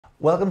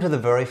Welcome to the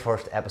very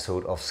first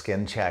episode of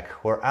SkinCheck,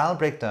 where I'll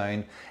break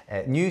down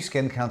new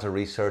skin cancer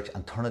research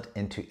and turn it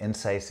into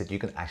insights that you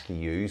can actually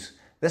use.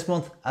 This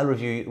month, I'll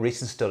review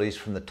recent studies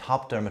from the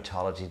top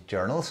dermatology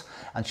journals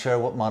and share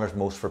what matters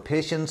most for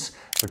patients,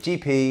 for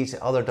GPs,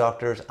 other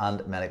doctors,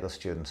 and medical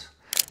students.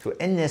 So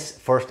in this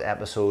first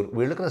episode,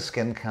 we're looking at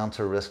skin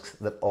cancer risks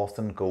that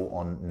often go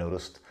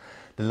unnoticed.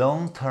 The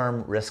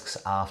long-term risks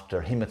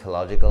after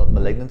haematological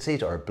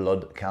malignancies or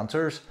blood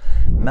cancers,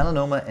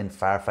 melanoma in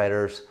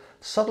firefighters,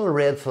 subtle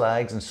red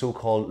flags and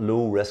so-called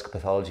low-risk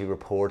pathology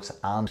reports,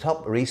 and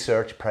top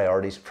research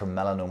priorities for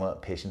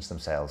melanoma patients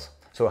themselves.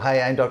 So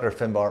hi, I'm Dr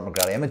Finbar.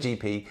 I'm a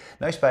GP,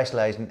 now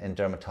specialising in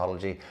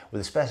dermatology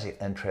with a special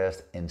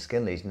interest in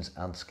skin lesions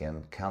and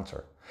skin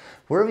cancer.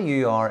 Wherever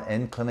you are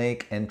in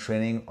clinic, in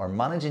training or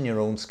managing your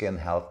own skin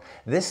health,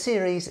 this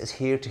series is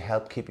here to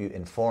help keep you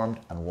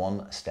informed and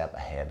one step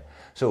ahead.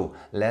 So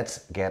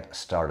let's get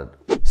started.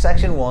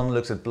 Section 1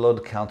 looks at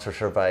blood cancer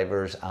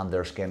survivors and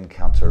their skin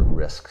cancer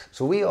risks.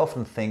 So we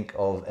often think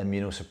of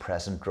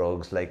immunosuppressant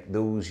drugs like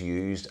those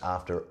used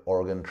after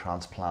organ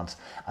transplants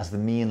as the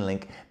main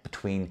link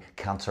between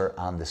cancer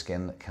and the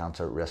skin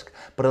cancer risk.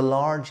 But a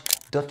large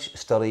Dutch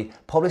study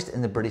published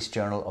in the British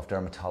Journal of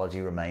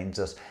Dermatology reminds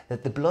us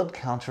that the blood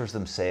cancers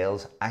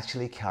themselves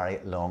actually carry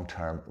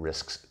long-term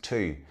risks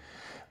too.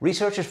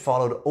 Researchers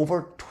followed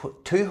over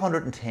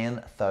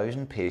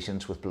 210,000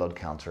 patients with blood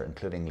cancer,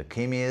 including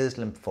leukemias,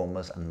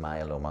 lymphomas and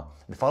myeloma.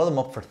 They followed them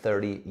up for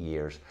 30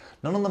 years.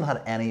 None of them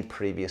had any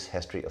previous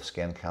history of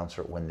skin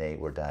cancer when they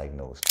were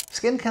diagnosed.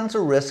 Skin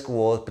cancer risk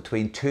was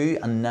between 2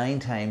 and 9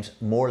 times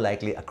more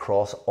likely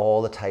across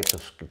all the types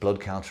of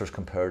blood cancers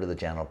compared to the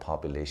general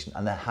population.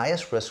 And the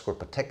highest risks were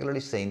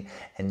particularly seen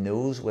in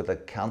those with a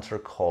cancer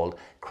called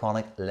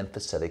chronic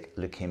lymphocytic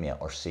leukemia,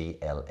 or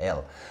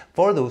CLL.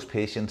 For those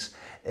patients,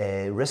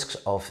 risks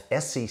of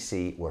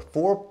SCC were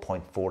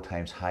 4.4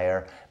 times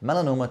higher,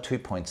 melanoma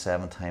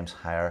 2.7 times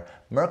higher,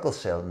 Merkel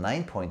cell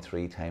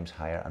 9.3 times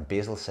higher, and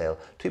basal cell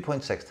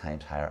 2.6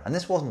 times higher. And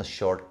this wasn't a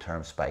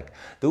short-term spike.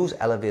 Those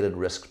elevated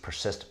risks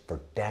persist for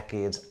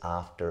decades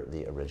after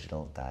the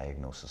original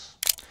diagnosis.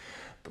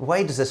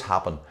 Why does this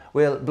happen?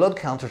 Well, blood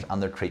cancers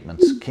and their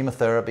treatments,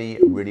 chemotherapy,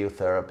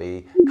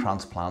 radiotherapy,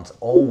 transplants,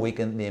 all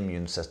weaken the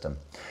immune system.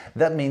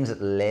 That means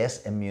that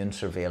less immune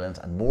surveillance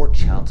and more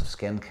chance of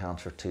skin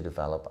cancer to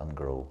develop and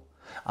grow.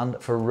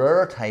 And for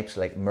rarer types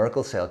like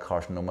Merkel cell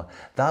carcinoma,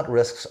 that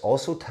risk's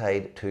also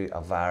tied to a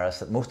virus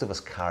that most of us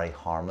carry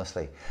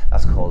harmlessly.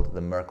 That's called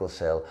the Merkel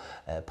cell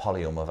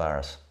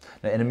polyomavirus.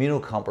 Now, in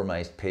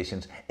immunocompromised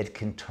patients, it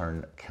can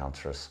turn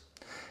cancerous.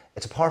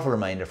 It's a powerful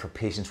reminder for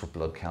patients with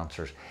blood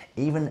cancers,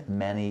 even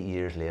many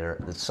years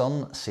later, that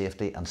sun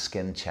safety and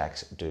skin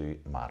checks do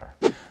matter.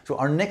 So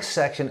our next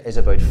section is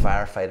about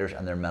firefighters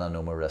and their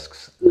melanoma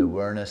risks, their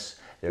awareness,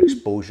 their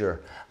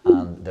exposure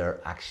and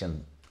their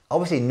action.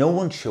 Obviously, no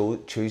one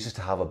chooses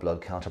to have a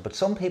blood cancer, but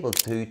some people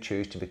do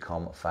choose to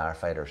become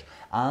firefighters.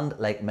 And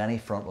like many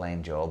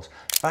frontline jobs,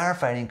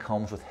 firefighting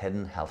comes with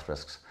hidden health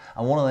risks.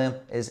 And one of them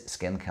is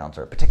skin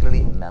cancer, particularly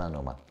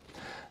melanoma.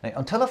 Now,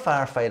 until a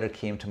firefighter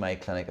came to my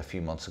clinic a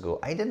few months ago,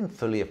 I didn't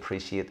fully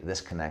appreciate this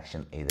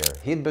connection either.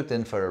 He'd booked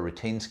in for a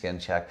routine skin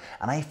check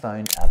and I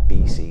found a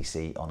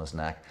BCC on his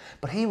neck.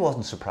 But he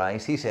wasn't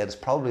surprised. He said it's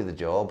probably the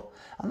job.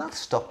 And that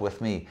stuck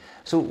with me.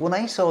 So when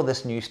I saw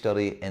this new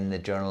study in the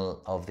Journal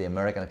of the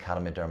American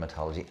Academy of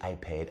Dermatology, I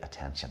paid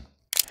attention.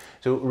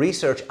 So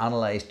research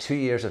analysed 2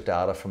 years of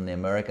data from the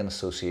American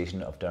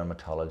Association of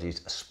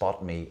Dermatology's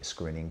Spot Me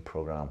screening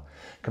program,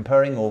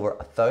 comparing over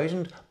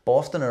 1,000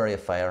 Boston area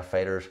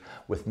firefighters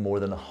with more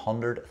than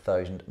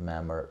 100,000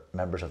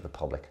 members of the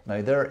public.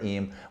 Now, their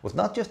aim was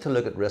not just to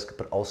look at risk,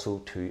 but also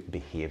to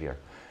behaviour.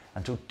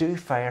 And so do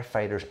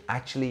firefighters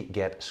actually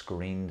get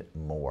screened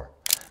more?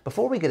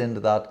 Before we get into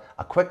that,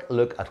 a quick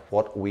look at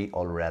what we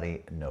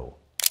already know.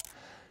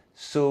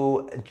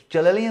 So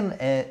Jalilian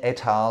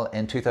et al.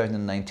 In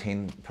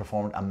 2019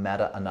 performed a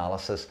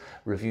meta-analysis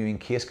reviewing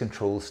case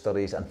control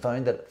studies and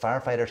found that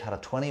firefighters had a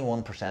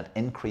 21%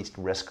 increased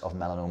risk of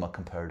melanoma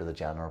compared to the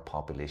general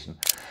population.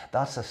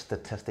 That's a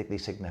statistically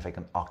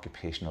significant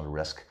occupational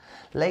risk,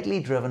 likely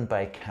driven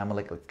by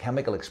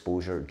chemical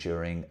exposure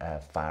during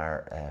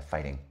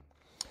firefighting.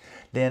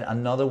 Then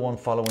another one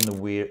following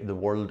the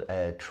World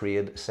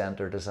Trade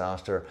Center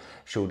disaster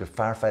showed that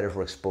firefighters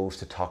were exposed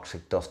to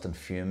toxic dust and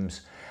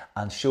fumes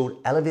and showed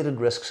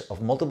elevated risks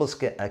of multiple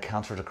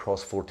cancers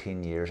across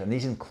 14 years. And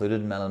these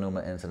included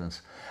melanoma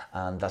incidents,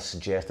 and that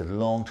suggested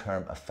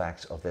long-term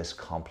effects of this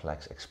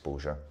complex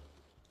exposure.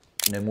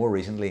 Now, more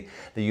recently,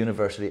 the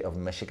University of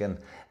Michigan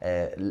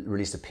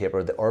released a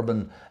paper, The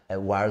Urban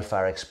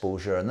Wildfire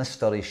Exposure, and this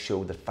study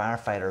showed that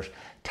firefighters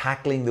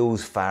tackling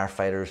those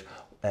firefighters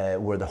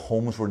where the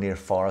homes were near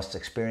forests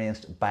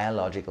experienced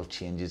biological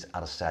changes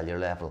at a cellular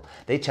level.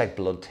 They checked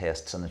blood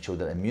tests and it showed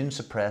that immune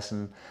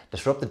suppression,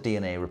 disrupted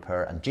DNA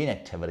repair and gene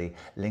activity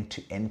linked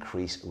to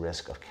increased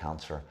risk of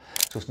cancer.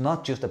 So it's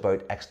not just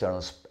about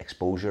external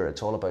exposure,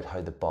 it's all about how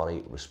the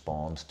body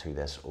responds to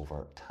this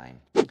over time.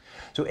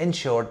 So in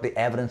short, the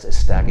evidence is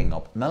stacking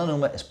up.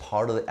 Melanoma is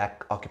part of the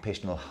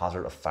occupational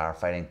hazard of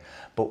firefighting,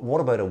 but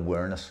what about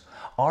awareness?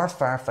 Are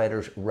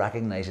firefighters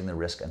recognising the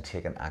risk and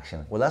taking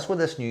action? Well, that's where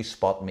this new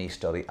Spot Me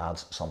study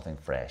adds something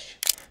fresh.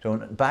 So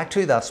back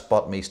to that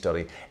Spot Me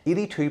study,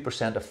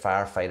 82% of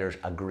firefighters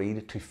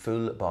agreed to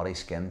full body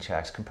skin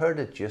checks compared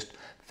to just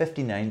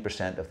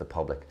 59% of the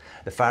public.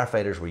 The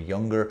firefighters were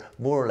younger,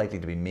 more likely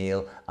to be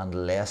male,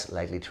 and less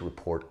likely to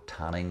report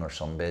tanning or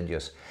sunbathe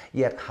use,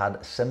 yet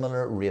had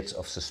similar rates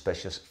of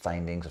suspicious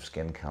findings of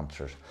skin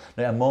cancers.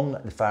 Now, among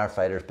the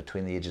firefighters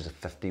between the ages of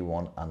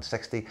 51 and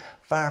 60,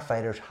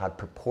 firefighters had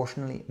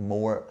proportionally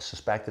more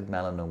suspected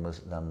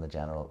melanomas than the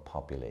general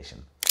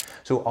population.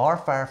 So are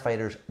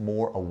firefighters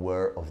more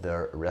aware of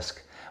their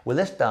risk? Well,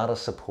 this data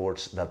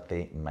supports that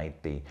they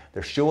might be.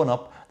 They're showing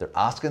up, they're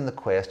asking the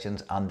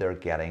questions, and they're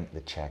getting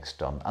the checks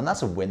done. And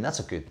that's a win, that's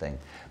a good thing.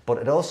 But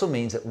it also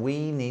means that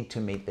we need to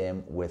meet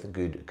them with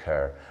good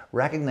care,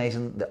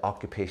 recognising the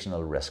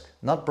occupational risk,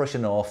 not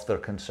brushing off their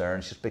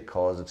concerns just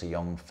because it's a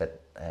young, fit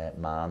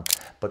man,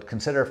 but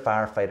consider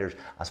firefighters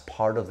as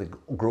part of the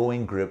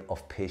growing group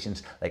of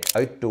patients like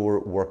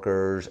outdoor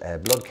workers,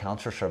 blood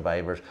cancer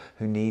survivors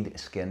who need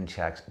skin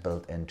checks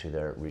built into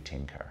their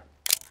routine care.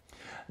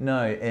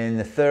 Now, in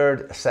the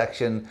third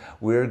section,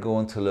 we're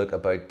going to look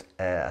about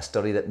a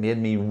study that made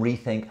me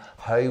rethink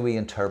how we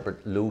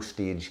interpret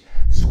low-stage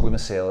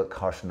squamous cell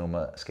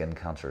carcinoma skin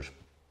cancers.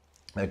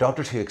 Now,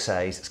 doctors who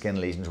excise skin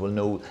lesions will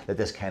know that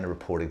this kind of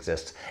report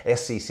exists.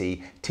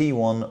 SCC,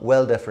 T1,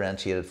 well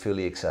differentiated,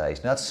 fully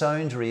excised. Now, that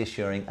sounds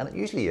reassuring, and it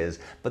usually is,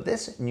 but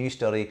this new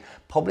study,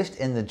 published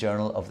in the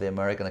Journal of the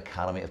American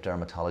Academy of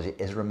Dermatology,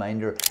 is a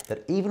reminder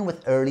that even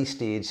with early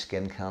stage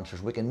skin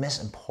cancers, we can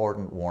miss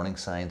important warning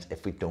signs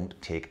if we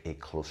don't take a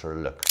closer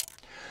look.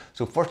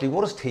 So firstly,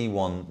 what does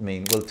T1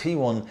 mean? Well,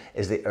 T1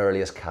 is the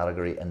earliest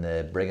category in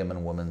the Brigham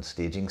and Women's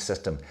staging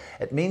system.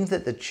 It means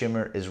that the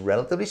tumour is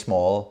relatively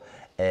small,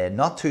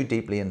 not too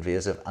deeply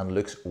invasive, and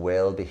looks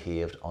well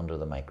behaved under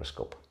the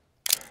microscope.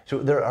 So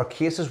there are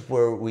cases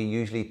where we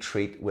usually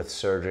treat with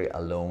surgery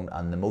alone,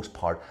 and for the most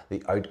part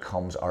the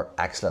outcomes are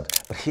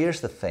excellent. But here's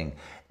the thing,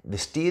 the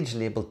stage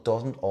label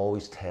doesn't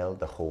always tell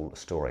the whole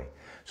story.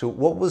 So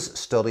what was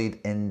studied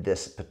in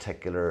this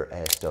particular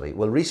study?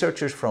 Well,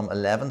 researchers from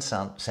 11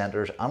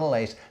 centres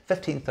analysed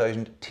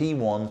 15,000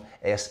 T1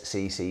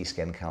 SCC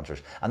skin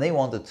cancers, and they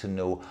wanted to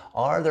know,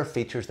 are there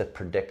features that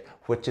predict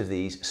which of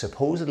these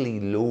supposedly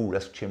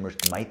low-risk tumours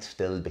might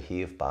still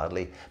behave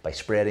badly by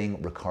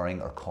spreading, recurring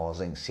or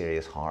causing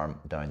serious harm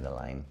down the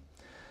line?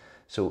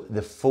 So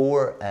the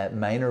four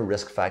minor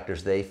risk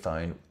factors they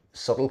found,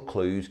 subtle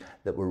clues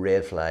that were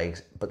red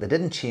flags, but they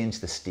didn't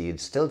change the stage,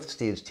 still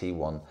stage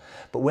T1.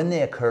 But when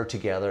they occur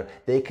together,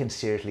 they can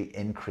seriously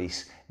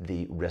increase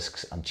the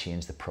risks and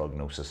change the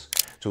prognosis.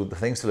 So the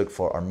things to look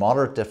for are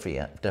moderate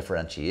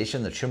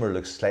differentiation. The tumour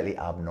looks slightly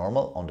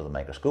abnormal under the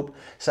microscope.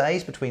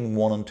 Size between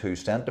 1 and 2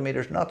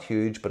 centimetres, not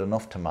huge, but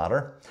enough to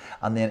matter.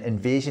 And then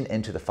invasion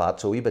into the fat,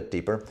 so a wee bit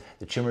deeper.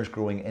 The tumour is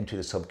growing into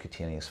the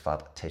subcutaneous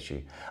fat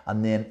tissue.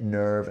 And then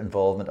nerve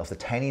involvement of the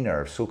tiny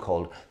nerves,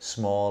 so-called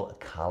small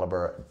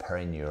caliber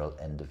perineural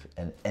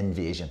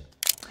invasion.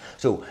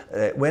 So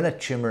when a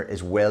tumour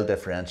is well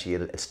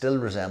differentiated, it still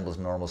resembles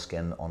normal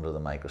skin under the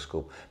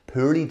microscope.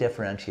 Poorly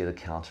differentiated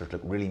cancers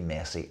look really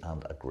messy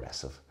and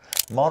aggressive.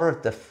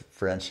 Moderate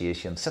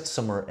differentiation sits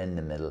somewhere in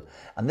the middle,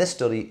 and this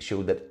study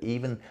showed that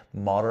even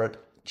moderate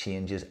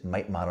changes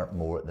might matter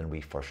more than we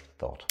first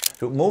thought.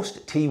 So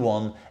most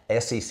T1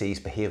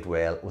 SCCs behaved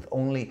well, with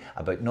only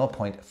about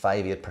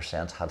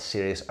 0.58% had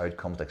serious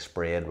outcomes like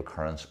spread,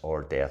 recurrence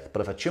or death.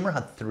 But if a tumour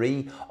had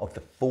 3 of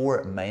the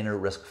 4 minor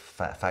risk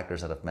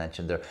factors that I've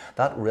mentioned there,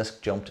 that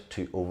risk jumped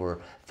to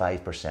over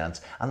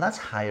 5%, and that's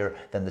higher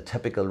than the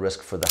typical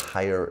risk for the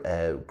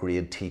higher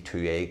grade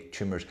T2A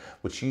tumours,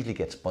 which usually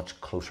gets much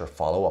closer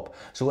follow-up.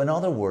 So in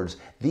other words,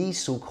 these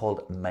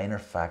so-called minor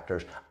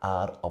factors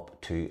add up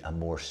to a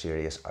more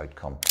serious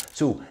outcome.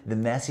 So the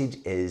message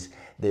is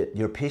that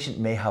your patient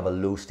may have a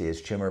low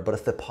stage tumour, but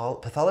if the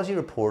pathology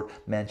report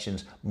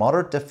mentions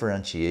moderate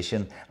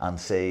differentiation and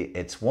say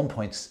it's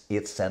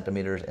 1.8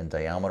 centimetres in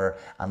diameter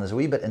and is a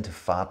wee bit into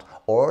fat,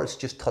 or it's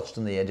just touched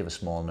on the edge of a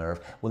small nerve,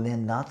 well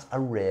then that's a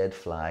red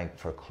flag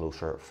for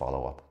closer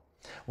follow-up.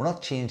 We're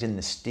not changing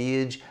the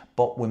stage,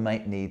 but we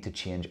might need to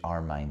change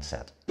our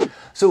mindset.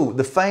 So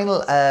the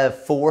final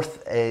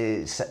fourth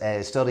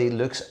study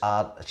looks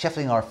at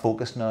shifting our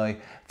focus now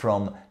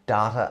from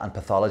data and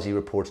pathology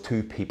reports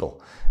to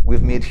people.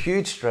 We've made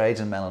huge strides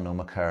in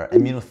melanoma care,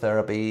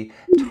 immunotherapy,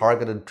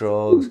 targeted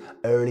drugs,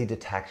 early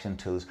detection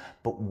tools,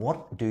 but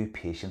what do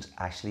patients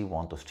actually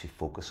want us to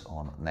focus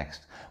on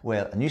next?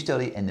 Well, a new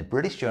study in the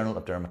British Journal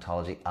of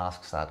Dermatology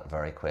asks that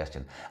very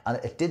question, and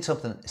it did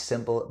something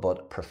simple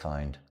but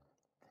profound.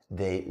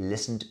 They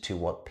listened to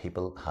what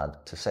people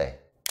had to say.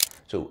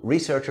 So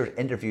researchers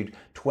interviewed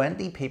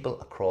 20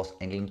 people across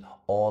England,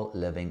 all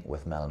living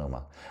with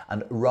melanoma.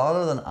 And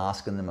rather than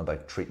asking them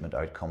about treatment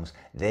outcomes,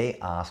 they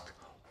asked,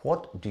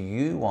 what do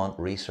you want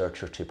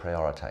researchers to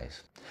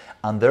prioritise?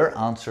 And their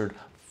answer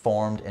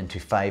formed into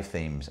 5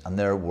 themes, and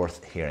they're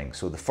worth hearing.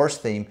 So the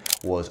first theme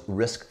was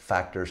risk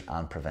factors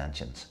and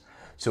preventions.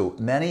 So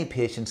many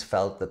patients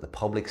felt that the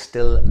public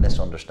still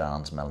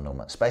misunderstands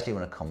melanoma, especially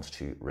when it comes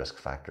to risk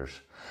factors.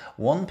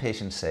 One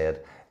patient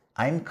said,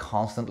 "I'm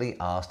constantly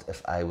asked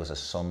if I was a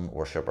sun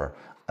worshipper.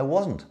 I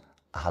wasn't.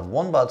 I had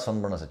one bad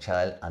sunburn as a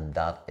child, and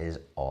that is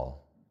all."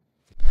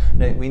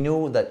 Now, we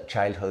know that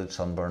childhood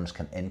sunburns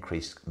can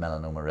increase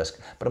melanoma risk,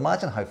 but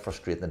imagine how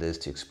frustrating it is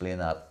to explain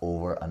that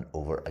over and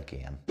over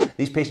again.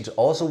 These patients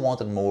also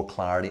wanted more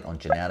clarity on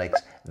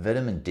genetics,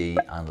 vitamin D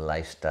and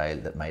lifestyle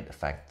that might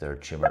affect their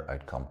tumour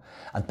outcome,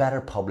 and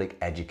better public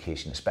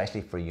education,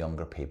 especially for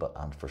younger people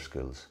and for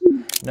schools.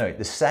 Now,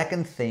 the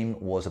second theme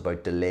was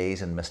about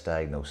delays in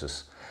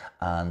misdiagnosis,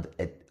 and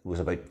it was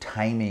about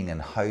timing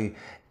and how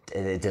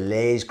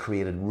delays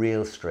created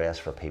real stress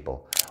for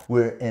people.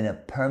 We're in a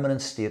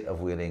permanent state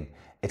of waiting.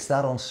 It's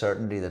that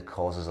uncertainty that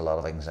causes a lot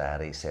of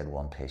anxiety, said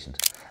one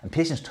patient. And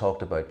patients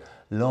talked about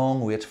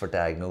long waits for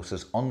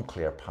diagnosis,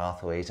 unclear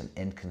pathways and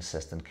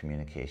inconsistent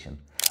communication.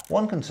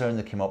 One concern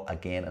that came up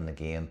again and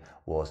again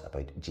was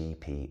about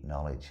GP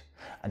knowledge.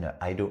 And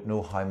I don't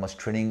know how much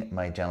training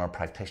my general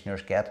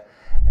practitioners get.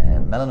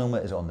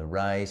 Melanoma is on the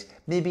rise.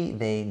 Maybe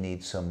they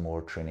need some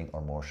more training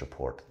or more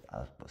support,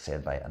 as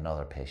said by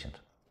another patient.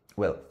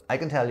 Well, I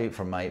can tell you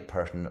from my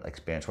personal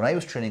experience, when I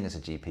was training as a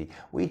GP,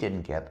 we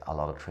didn't get a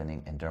lot of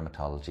training in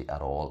dermatology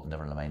at all,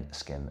 never mind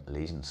skin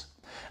lesions.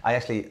 I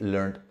actually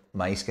learned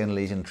my skin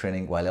lesion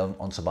training while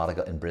on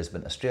sabbatical in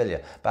Brisbane,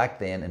 Australia. Back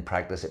then, in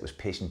practice, it was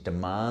patient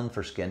demand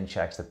for skin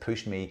checks that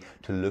pushed me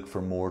to look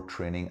for more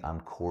training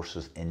and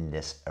courses in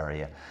this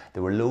area.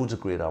 There were loads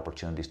of great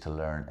opportunities to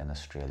learn in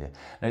Australia.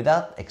 Now,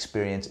 that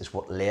experience is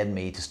what led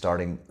me to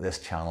starting this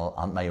channel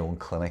and my own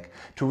clinic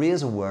to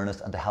raise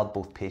awareness and to help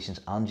both patients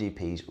and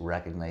GPs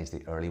recognise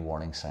the early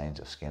warning signs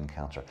of skin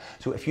cancer.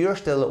 So if you're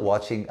still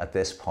watching at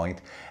this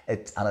point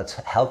and it's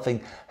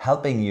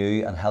helping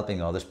you and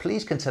helping others,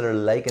 please consider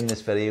liking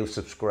this video,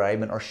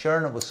 subscribing or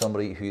sharing it with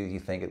somebody who you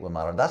think it will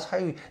matter. That's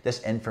how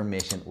this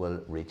information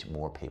will reach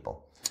more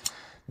people.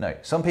 Now,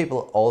 some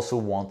people also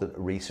wanted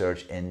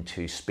research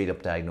into speed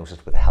up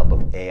diagnosis with the help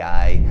of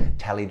AI,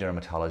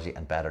 teledermatology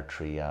and better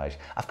triage.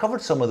 I've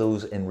covered some of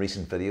those in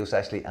recent videos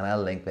actually, and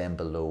I'll link them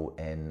below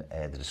in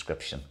the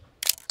description.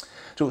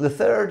 So the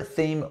third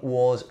theme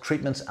was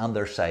treatments and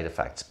their side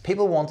effects.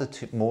 People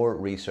wanted more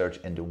research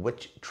into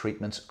which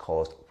treatments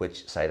caused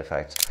which side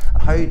effects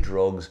and how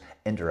drugs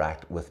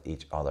interact with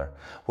each other.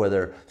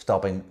 Whether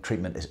stopping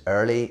treatment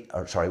early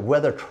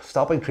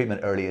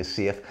is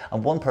safe.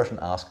 And one person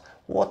asked,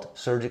 what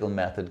surgical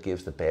method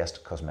gives the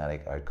best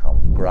cosmetic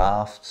outcome?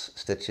 Grafts,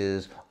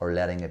 stitches, or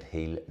letting it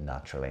heal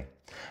naturally?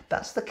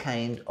 That's the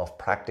kind of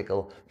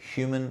practical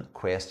human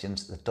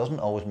questions that doesn't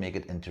always make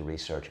it into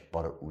research,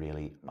 but it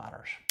really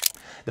matters.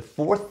 The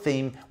fourth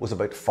theme was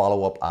about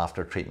follow-up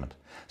after treatment.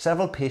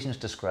 Several patients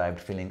described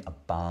feeling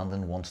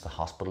abandoned once the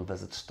hospital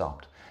visit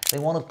stopped. They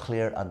wanted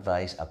clear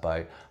advice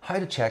about how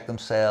to check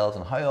themselves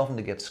and how often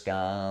to get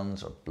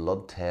scans or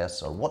blood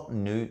tests or what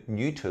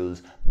new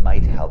tools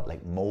might help,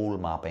 like mole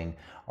mapping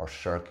or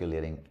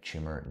circulating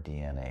tumour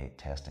DNA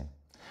testing.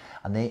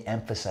 And they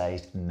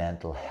emphasised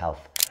mental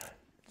health.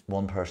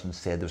 One person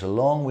said there was a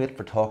long wait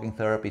for talking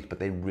therapies, but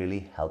they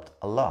really helped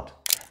a lot.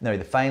 Now,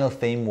 the final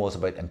theme was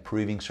about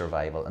improving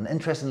survival. And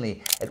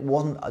interestingly, it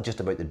wasn't just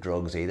about the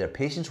drugs either.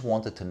 Patients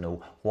wanted to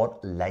know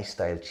what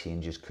lifestyle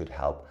changes could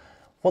help,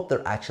 what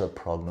their actual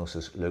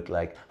prognosis looked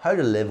like, how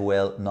to live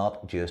well,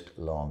 not just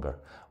longer.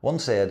 One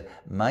said,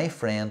 my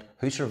friend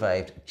who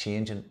survived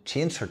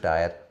changed her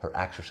diet, her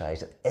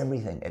exercise, and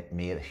everything. It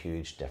made a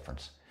huge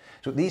difference.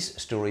 So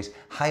these stories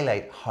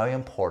highlight how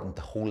important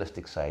the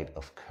holistic side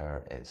of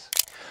care is.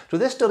 So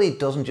this study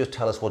doesn't just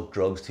tell us what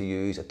drugs to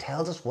use, it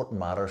tells us what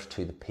matters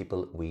to the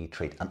people we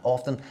treat. And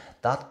often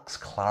that's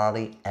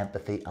clarity,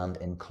 empathy and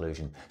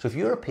inclusion. So if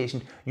you're a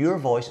patient, your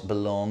voice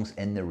belongs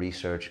in the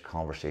research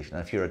conversation.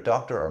 And if you're a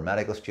doctor or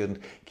medical student,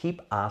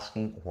 keep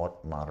asking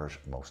what matters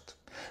most.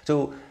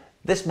 So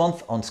this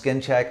month on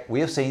SkinCheck,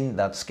 we have seen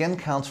that skin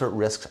cancer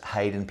risks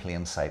hide in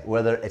plain sight.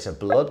 Whether it's a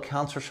blood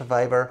cancer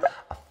survivor,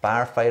 a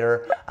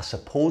firefighter, a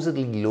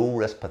supposedly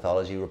low-risk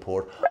pathology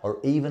report, or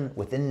even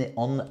within the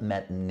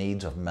unmet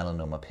needs of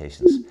melanoma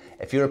patients.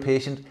 If you're a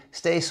patient,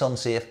 stay sun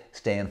safe,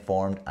 stay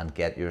informed, and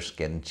get your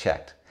skin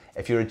checked.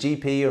 If you're a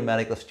GP or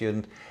medical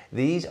student,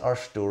 these are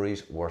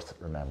stories worth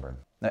remembering.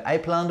 Now, I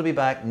plan to be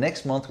back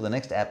next month with the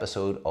next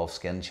episode of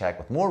SkinCheck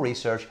with more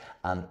research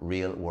and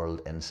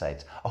real-world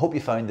insights. I hope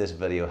you found this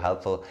video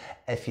helpful.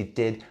 If you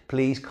did,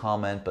 please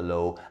comment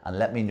below and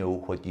let me know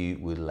what you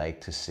would like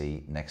to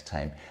see next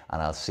time.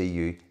 And I'll see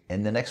you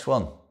in the next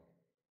one.